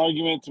 is there an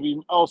argument to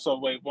be – also,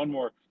 wait, one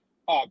more.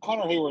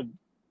 Connor Hayward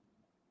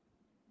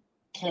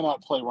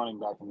cannot play running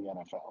back in the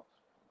NFL.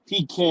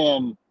 He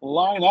can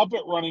line up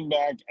at running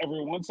back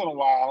every once in a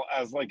while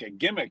as a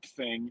gimmick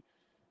thing.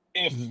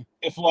 If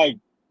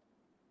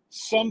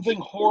something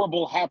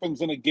horrible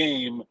happens in a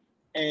game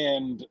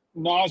and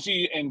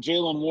Najee and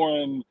Jalen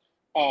Warren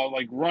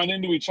run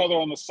into each other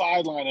on the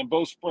sideline and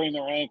both sprain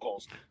their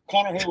ankles,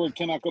 Connor Hayward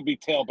cannot go be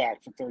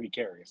tailback for 30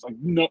 carries.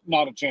 No,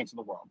 not a chance in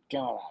the world.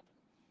 Cannot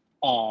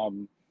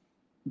happen.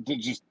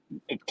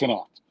 It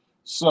cannot.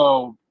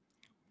 So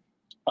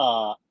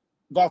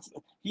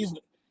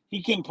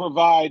he can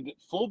provide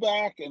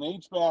fullback and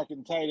H-back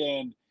and tight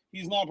end.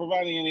 He's not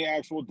providing any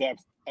actual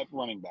depth at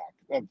running back.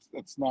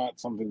 That's not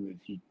something that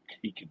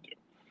he can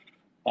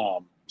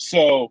do.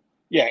 So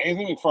yeah,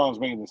 Anthony McFarland's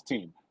making this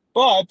team.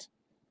 But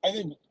I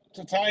think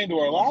to tie into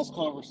our last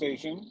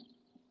conversation,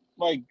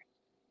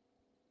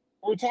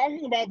 we're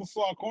talking about the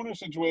slot corner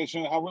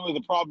situation, how really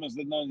the problem is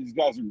that none of these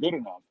guys are good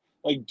enough.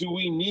 Do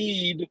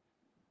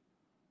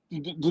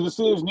the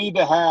Steelers need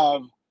to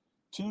have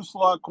 2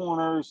 slot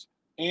corners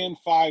and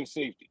 5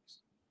 safeties?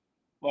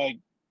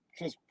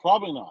 Because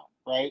probably not,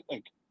 right?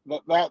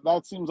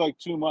 That seems like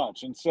too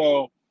much. And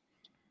so,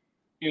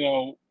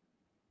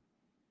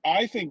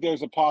 I think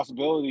there's a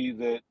possibility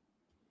that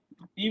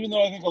even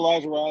though I think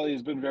Elijah Riley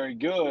has been very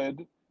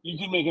good, you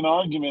can make an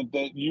argument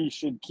that you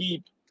should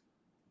keep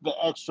the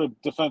extra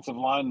defensive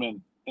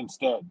lineman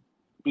instead,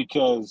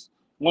 because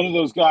one of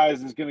those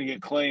guys is going to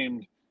get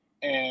claimed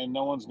and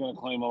no one's going to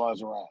claim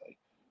Elijah Riley.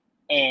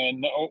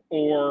 And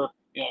or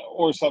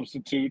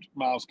substitute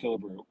Miles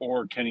Killebrew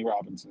or Kenny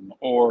Robinson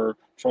or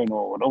Trey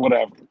Norwood or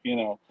whatever,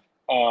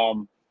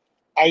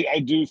 I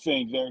do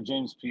think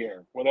James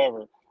Pierre,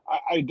 whatever.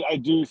 I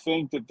do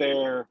think that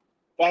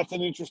that's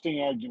an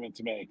interesting argument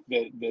to make,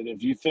 that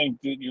if you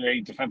think that your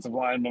 8 defensive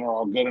linemen are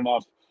all good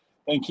enough,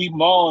 then keep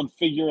them all and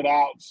figure it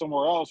out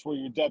somewhere else where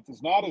your depth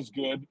is not as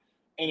good.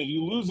 And if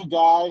you lose a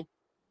guy,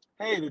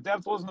 hey, the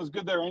depth wasn't as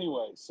good there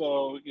anyway,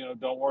 so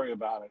don't worry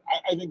about it.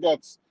 I think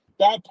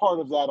that part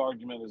of that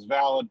argument is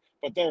valid,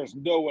 but there is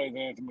no way that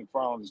Anthony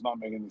McFarland is not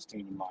making this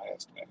team in my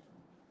estimate.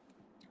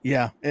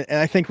 Yeah, and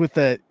I think with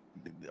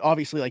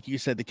obviously, like you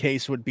said, the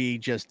case would be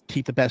just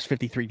keep the best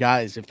 53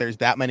 guys. If there's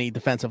that many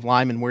defensive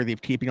linemen worthy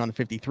of keeping on the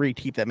 53,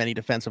 keep that many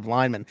defensive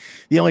linemen.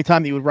 The only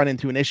time that you would run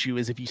into an issue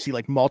is if you see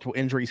multiple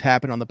injuries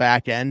happen on the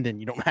back end and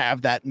you don't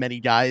have that many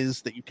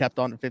guys that you kept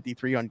on the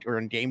 53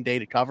 on game day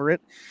to cover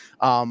it,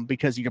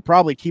 because you could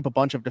probably keep a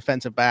bunch of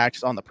defensive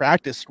backs on the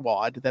practice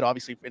squad that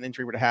obviously if an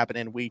injury were to happen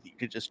in week, you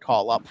could just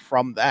call up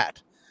from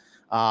that.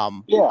 I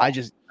don't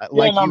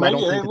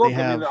think they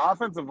have the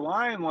offensive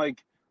line,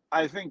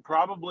 I think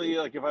probably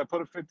if I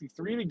put a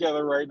 53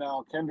 together right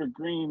now, Kendrick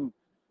Green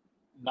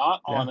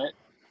not on it,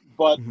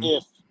 but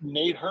if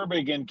Nate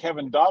Herbig and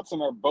Kevin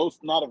Dotson are both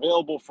not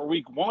available for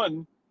week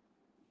 1,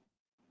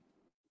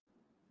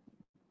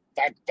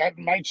 that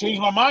might change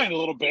my mind a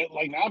little bit.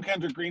 Now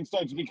Kendrick Green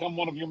starts to become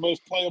one of your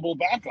most playable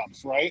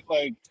backups, right?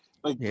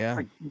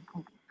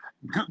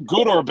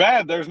 Good or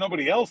bad, there's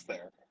nobody else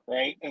there,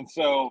 right? And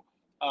so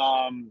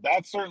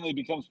that certainly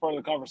becomes part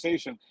of the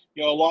conversation.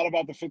 A lot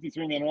about the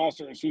 53-man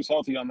roster is who's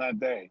healthy on that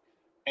day.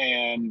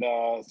 And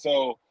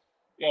so,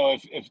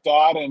 if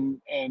Dodd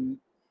and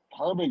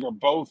Herbig are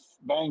both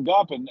banged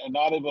up and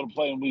not able to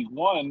play in week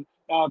one,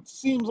 now it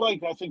seems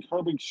like I think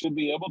Herbig should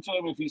be able to.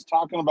 If he's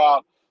talking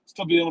about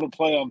still being able to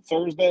play on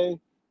Thursday,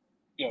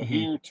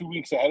 here 2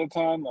 weeks ahead of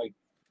time,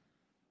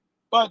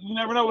 but you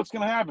never know what's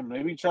going to happen.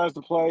 Maybe he tries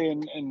to play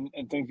and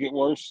things get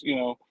worse,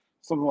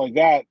 something like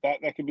that.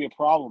 That could be a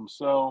problem.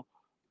 So,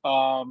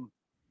 when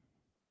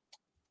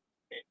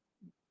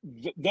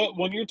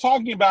you're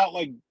talking about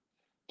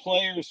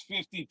players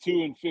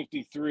 52 and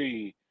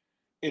 53,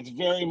 it's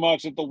very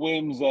much at the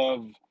whims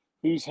of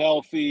who's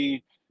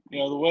healthy,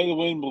 the way the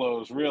wind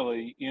blows,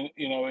 really.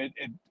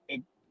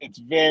 It's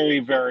very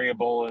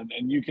variable,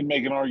 and you can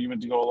make an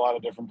argument to go a lot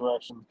of different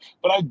directions.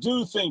 But I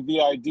do think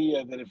the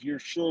idea that if you're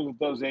sure that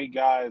those 8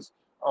 guys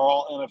are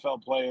all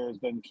NFL players,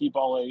 then keep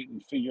all 8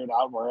 and figure it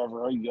out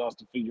wherever he has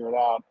to figure it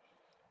out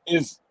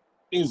is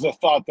a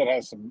thought that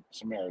has some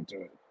merit to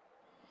it.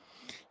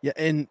 Yeah,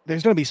 and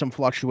there's going to be some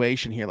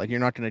fluctuation here. Like, you're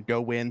not going to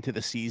go into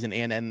the season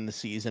and end the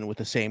season with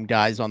the same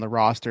guys on the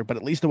roster, but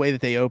at least the way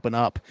that they open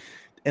up,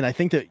 and I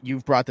think that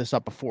you've brought this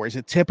up before, is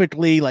it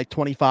typically like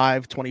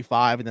 25,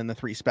 and then the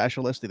 3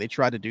 specialists? Do they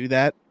try to do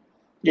that?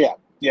 Yeah,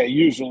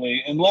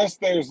 usually. Unless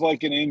there's an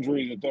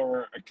injury that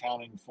they're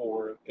accounting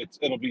for,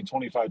 it'll be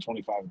 25,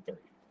 and 30.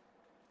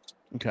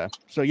 Okay.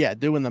 So, yeah,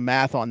 doing the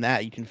math on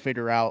that, you can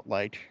figure out,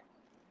 but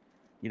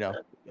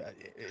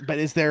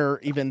is there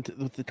even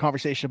the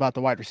conversation about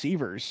the wide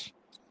receivers?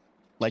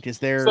 Is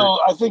there? So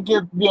I think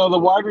the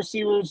wide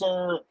receivers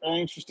are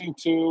interesting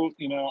too.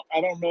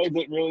 I don't know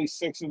that really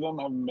 6 of them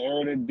have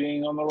merited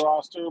being on the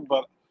roster,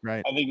 but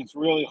right. I think it's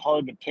really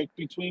hard to pick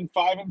between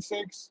 5 and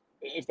 6,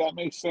 if that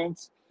makes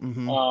sense.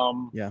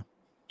 Mm-hmm. Yeah.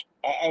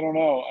 I don't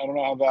know. I don't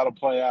know how that'll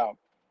play out.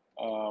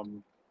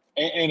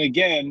 And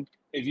again,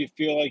 if you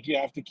feel like you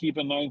have to keep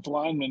a 9th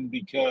lineman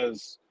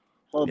because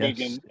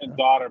Herbig and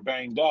Dodd are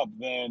banged up,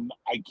 then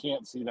I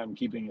can't see them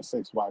keeping a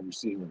 6th wide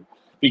receiver,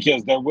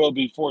 because there will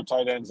be 4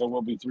 tight ends, there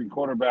will be 3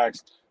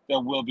 quarterbacks, there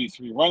will be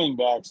 3 running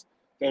backs.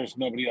 There's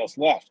nobody else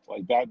left.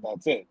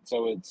 That's it.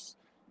 So it's,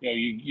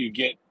 you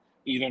get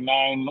either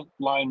 9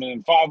 linemen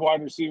and 5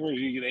 wide receivers,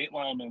 you get 8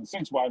 linemen and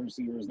 6 wide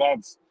receivers.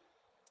 That's,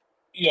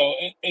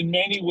 in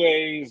many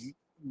ways,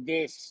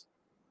 this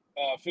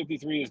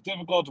 53 is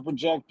difficult to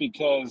project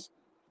because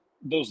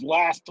those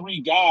last 3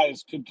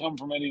 guys could come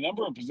from any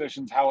number of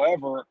positions.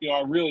 However,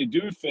 I really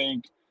do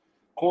think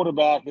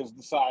quarterback is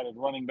decided,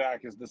 running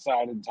back is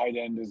decided, tight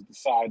end is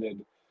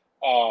decided,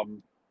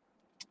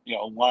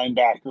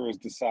 linebacker is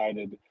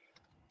decided,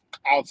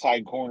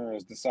 outside corner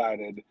is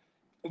decided.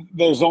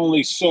 There's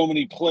only so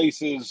many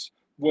places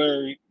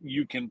where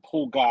you can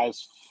pull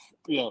guys,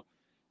 that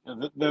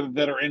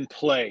are in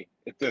play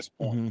at this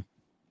point. Mm-hmm.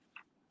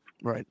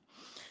 Right.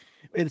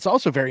 It's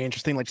also very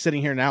interesting,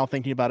 sitting here now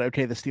thinking about,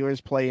 okay, the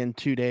Steelers play in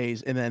 2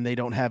 days and then they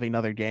don't have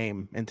another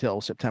game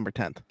until September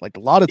 10th. A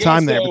lot of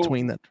time there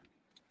between that.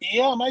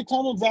 Yeah, Mike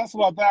Tomlin's asked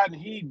about that,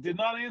 and he did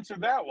not answer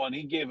that one.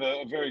 He gave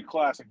a very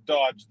classic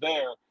dodge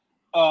there.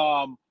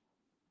 I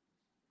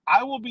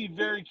will be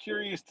very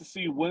curious to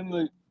see when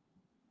they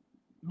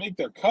make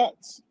their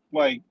cuts.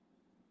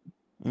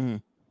 Mm-hmm.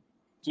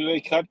 Do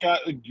they cut guys?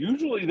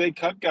 Usually they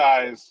cut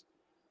guys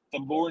the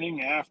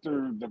morning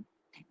after the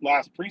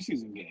last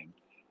preseason game,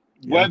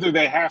 whether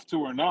they have to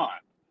or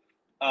not.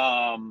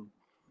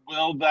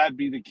 Will that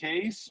be the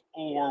case,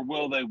 or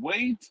will they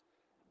wait?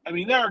 I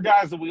mean, there are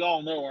guys that we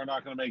all know are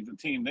not going to make the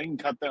team. They can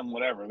cut them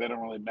whatever. They don't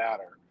really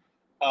matter.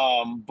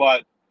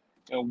 But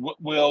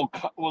will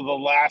the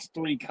last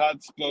 3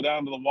 cuts go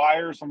down to the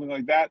wire or something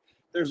like that?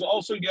 There's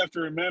also, you have to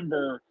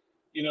remember,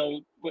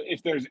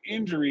 if there's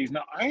injuries.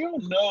 Now, I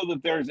don't know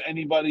that there's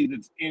anybody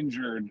that's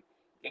injured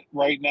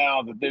right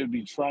now that they would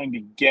be trying to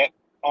get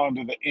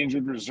onto the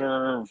injured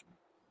reserve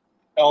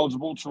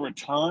eligible to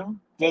return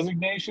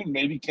designation.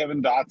 Maybe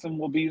Kevin Dotson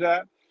will be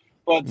that.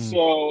 But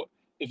so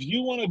if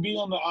you want to be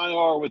on the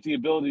IR with the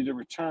ability to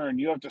return,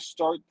 you have to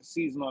start the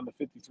season on the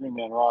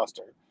 53-man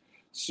roster.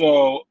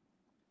 So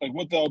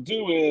what they'll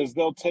do is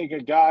they'll take a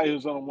guy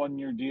who's on a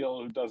 1-year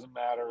deal who doesn't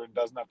matter and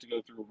doesn't have to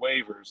go through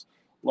waivers,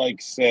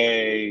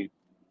 say,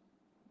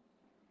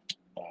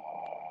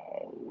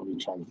 let me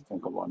try to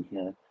think of one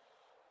here.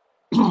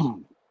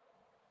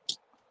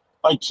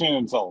 Like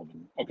Shannon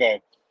Sullivan,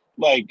 okay?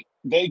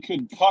 They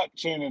could cut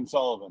Shannon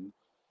Sullivan,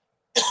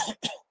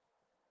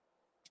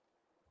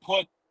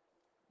 put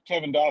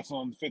Kevin Dotson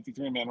on the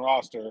 53-man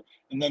roster,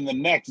 and then the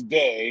next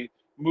day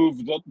move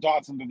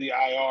Dotson to the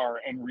IR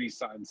and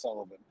re-sign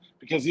Sullivan,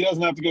 because he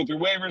doesn't have to go through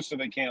waivers, so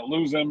they can't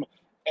lose him,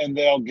 and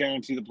they'll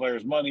guarantee the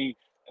players money,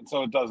 and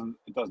so it doesn't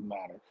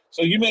matter.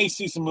 So you may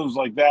see some moves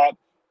like that,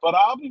 but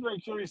I'll be very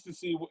curious to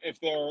see if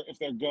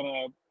they're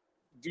gonna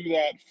do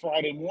that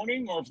Friday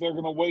morning, or if they're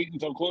going to wait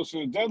until closer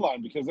to the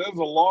deadline, because there's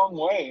a long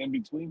way in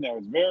between there.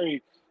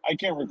 I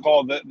can't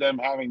recall them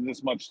having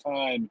this much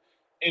time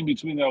in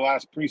between their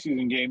last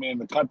preseason game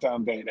and the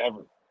cutdown date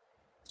ever.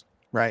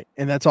 Right.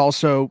 And that's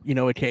also,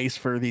 a case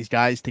for these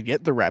guys to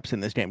get the reps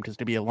in this game, because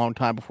it'll be a long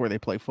time before they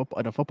play football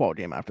in a football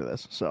game after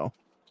this. So,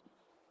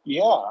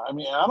 yeah, I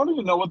mean, I don't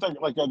even know what they're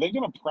like. Are they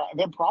going to?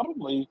 They're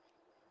probably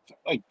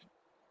like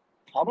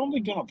probably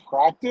going to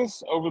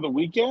practice over the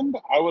weekend,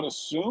 I would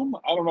assume.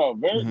 I don't know.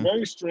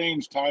 Very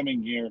strange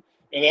timing here.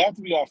 And they have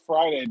to be off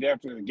Friday day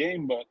after the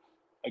game, but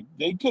like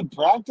they could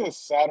practice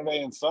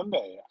Saturday and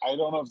Sunday. I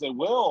don't know if they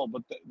will,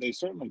 but they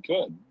certainly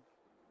could.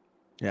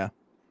 Yeah.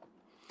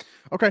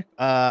 Okay.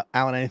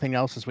 Alan, anything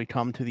else as we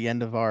come to the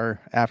end of our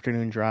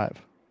afternoon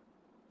drive?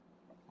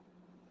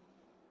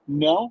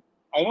 No,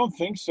 I don't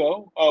think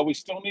so. We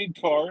still need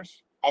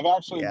cars. I've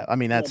actually, Yeah, I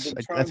mean been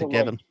trying that's a to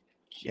given.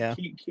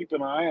 keep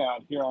an eye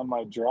out here on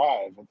my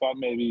drive. I thought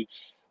maybe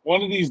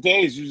one of these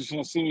days you're just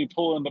going to see me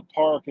pull into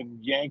park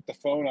and yank the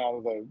phone out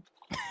of the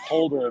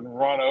holder and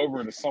run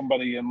over to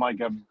somebody in like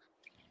a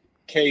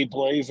K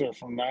Blazer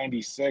from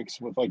 '96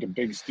 with like a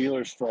big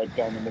Steelers stripe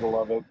down the middle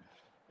of it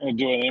and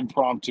do an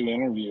impromptu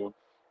interview.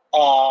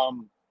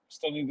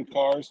 Still need the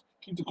cars.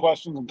 Keep the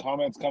questions and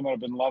comments coming. I've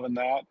been loving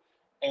that.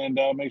 And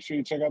make sure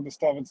you check out the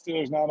stuff at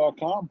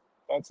SteelersNow.com.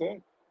 That's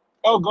it.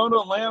 Oh, going to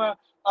Atlanta.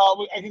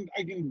 I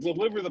can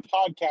deliver the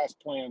podcast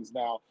plans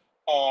now.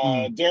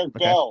 Derek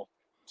Bell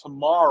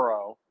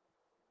tomorrow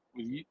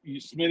with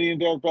you, Smitty and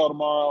Derek Bell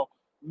tomorrow.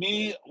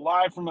 Me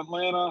live from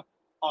Atlanta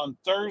on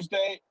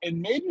Thursday,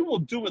 and maybe we'll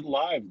do it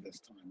live this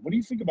time. What do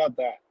you think about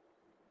that?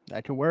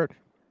 That could work.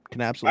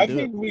 Can absolutely I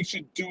think we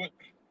should do it.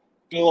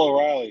 Bill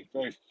O'Reilly,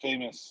 very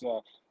famous.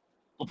 We'll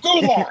do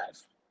it live.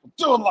 We'll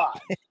do it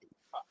live.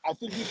 I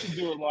think we should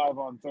do it live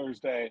on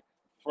Thursday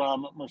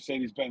from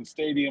Mercedes-Benz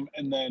Stadium,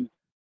 and then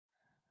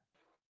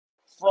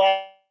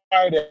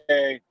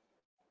Friday,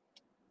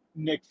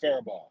 Nick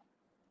Faribault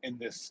in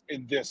this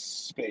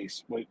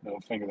space. Wait, no,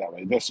 finger that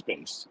way. This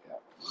space.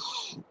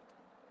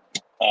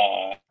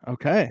 Yeah.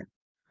 Okay.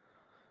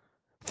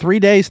 3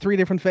 days, 3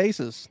 different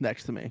faces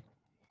next to me.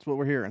 That's what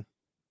we're hearing.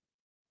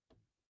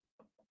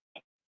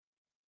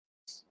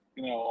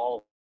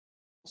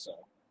 Also.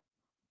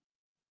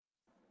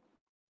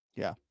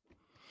 Yeah.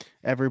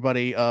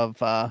 Everybody of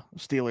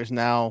Steelers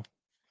Now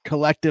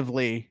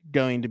collectively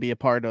going to be a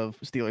part of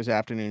Steelers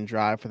Afternoon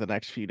Drive for the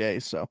next few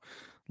days. So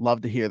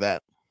love to hear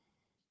that.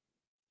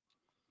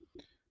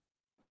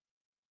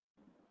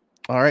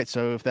 All right.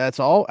 So if that's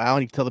all,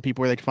 Alan, you can tell the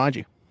people where they can find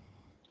you.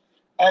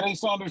 At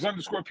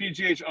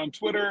 @ASaunders_PGH on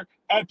Twitter,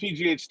 at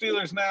PGH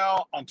Steelers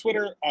Now on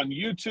Twitter, on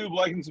YouTube.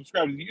 Like and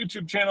subscribe to the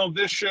YouTube channel.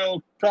 This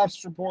show,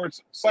 practice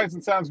reports, sights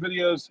and sounds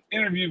videos,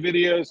 interview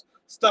videos,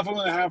 stuff I'm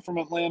going to have from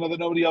Atlanta that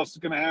nobody else is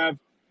going to have.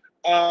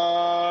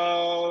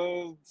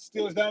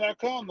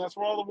 SteelersNow.com. That's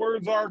where all the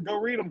words are. Go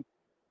read them.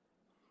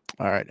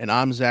 All right. And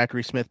I'm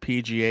Zachary Smith,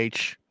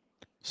 PGH.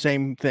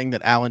 Same thing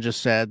that Alan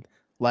just said.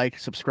 Like,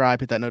 subscribe,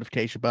 hit that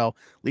notification bell,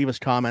 leave us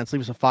comments,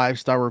 leave us a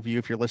 5-star review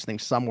if you're listening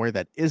somewhere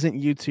that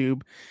isn't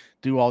YouTube.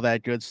 Do all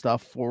that good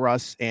stuff for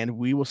us, and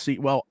we will see.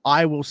 Well,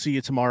 I will see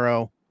you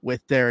tomorrow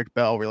with Derek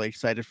Bell. Really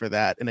excited for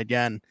that. And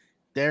again,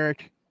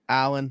 Derek,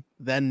 Alan,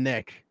 then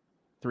Nick.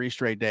 3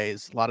 straight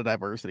days. A lot of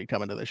diversity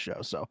coming to this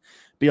show. So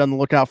be on the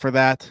lookout for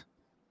that.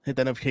 Hit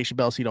that notification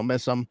bell so you don't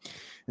miss them.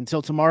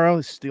 Until tomorrow,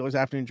 Steelers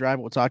Afternoon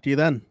Drive. We'll talk to you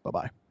then.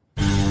 Bye-bye.